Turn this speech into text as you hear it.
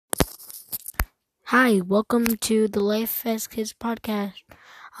Hi, welcome to the Life as Kids podcast.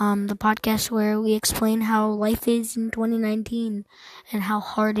 The podcast where we explain how life is in 2019 and how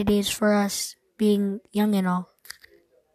hard it is for us being young and all.